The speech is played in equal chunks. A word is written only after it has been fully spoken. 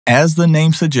As the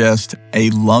name suggests, a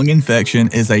lung infection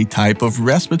is a type of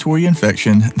respiratory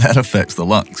infection that affects the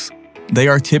lungs. They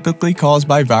are typically caused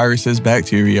by viruses,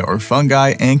 bacteria, or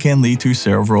fungi and can lead to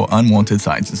several unwanted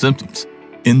signs and symptoms.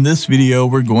 In this video,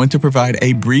 we're going to provide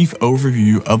a brief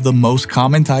overview of the most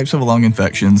common types of lung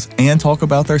infections and talk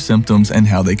about their symptoms and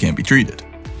how they can be treated.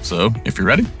 So, if you're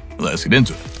ready, let's get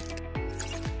into it.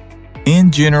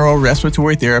 In general,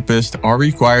 respiratory therapists are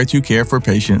required to care for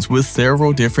patients with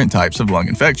several different types of lung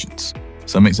infections.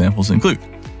 Some examples include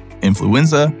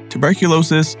influenza,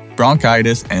 tuberculosis,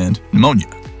 bronchitis, and pneumonia.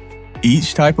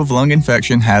 Each type of lung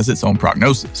infection has its own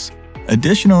prognosis.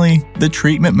 Additionally, the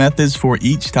treatment methods for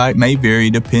each type may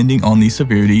vary depending on the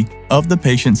severity of the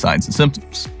patient's signs and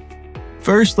symptoms.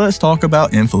 First, let's talk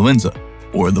about influenza,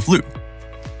 or the flu.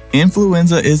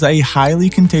 Influenza is a highly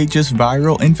contagious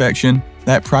viral infection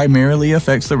that primarily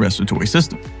affects the respiratory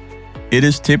system. It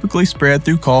is typically spread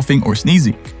through coughing or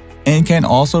sneezing, and can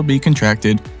also be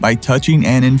contracted by touching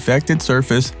an infected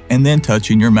surface and then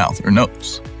touching your mouth or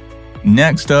nose.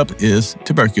 Next up is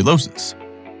tuberculosis,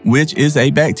 which is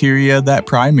a bacteria that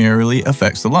primarily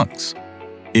affects the lungs.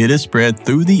 It is spread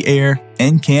through the air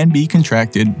and can be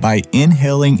contracted by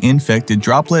inhaling infected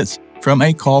droplets from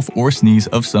a cough or sneeze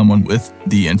of someone with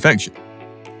the infection.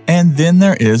 And then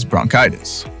there is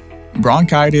bronchitis.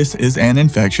 Bronchitis is an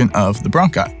infection of the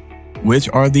bronchi, which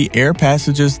are the air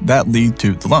passages that lead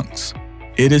to the lungs.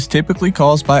 It is typically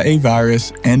caused by a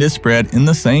virus and is spread in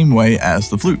the same way as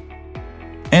the flu.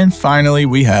 And finally,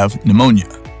 we have pneumonia,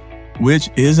 which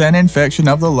is an infection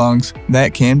of the lungs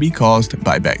that can be caused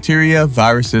by bacteria,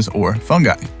 viruses, or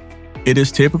fungi. It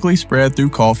is typically spread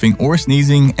through coughing or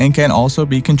sneezing and can also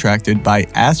be contracted by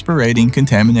aspirating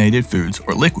contaminated foods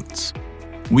or liquids.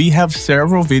 We have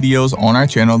several videos on our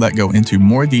channel that go into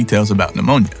more details about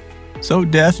pneumonia, so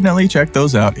definitely check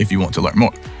those out if you want to learn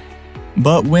more.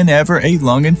 But whenever a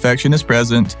lung infection is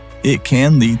present, it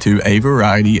can lead to a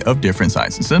variety of different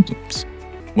signs and symptoms.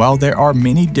 While there are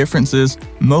many differences,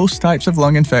 most types of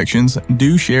lung infections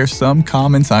do share some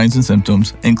common signs and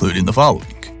symptoms, including the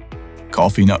following: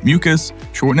 coughing up mucus,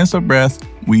 shortness of breath,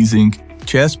 wheezing,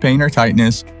 chest pain or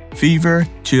tightness, fever,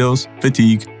 chills,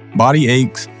 fatigue, body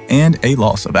aches, and a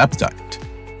loss of appetite.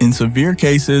 In severe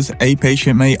cases, a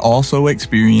patient may also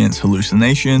experience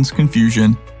hallucinations,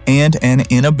 confusion, and an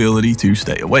inability to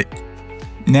stay awake.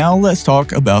 Now let's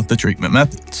talk about the treatment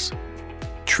methods.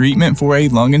 Treatment for a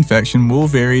lung infection will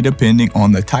vary depending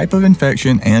on the type of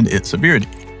infection and its severity.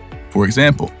 For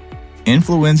example,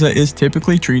 influenza is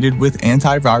typically treated with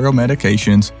antiviral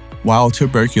medications, while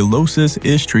tuberculosis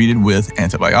is treated with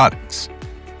antibiotics.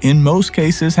 In most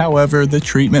cases, however, the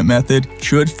treatment method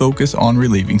should focus on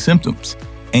relieving symptoms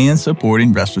and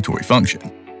supporting respiratory function.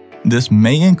 This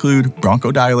may include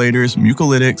bronchodilators,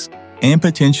 mucolytics, and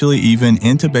potentially even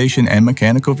intubation and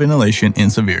mechanical ventilation in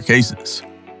severe cases.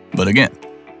 But again,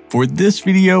 for this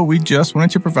video, we just wanted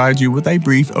to provide you with a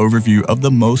brief overview of the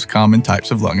most common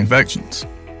types of lung infections.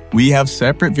 We have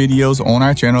separate videos on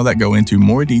our channel that go into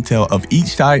more detail of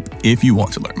each type if you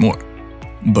want to learn more.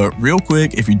 But real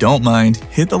quick, if you don't mind,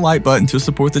 hit the like button to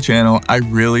support the channel. I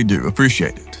really do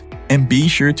appreciate it. And be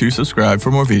sure to subscribe for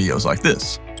more videos like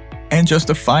this. And just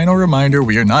a final reminder,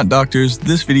 we are not doctors.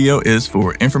 This video is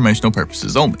for informational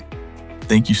purposes only.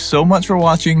 Thank you so much for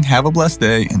watching. Have a blessed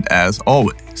day, and as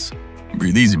always,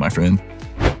 breathe easy, my friend.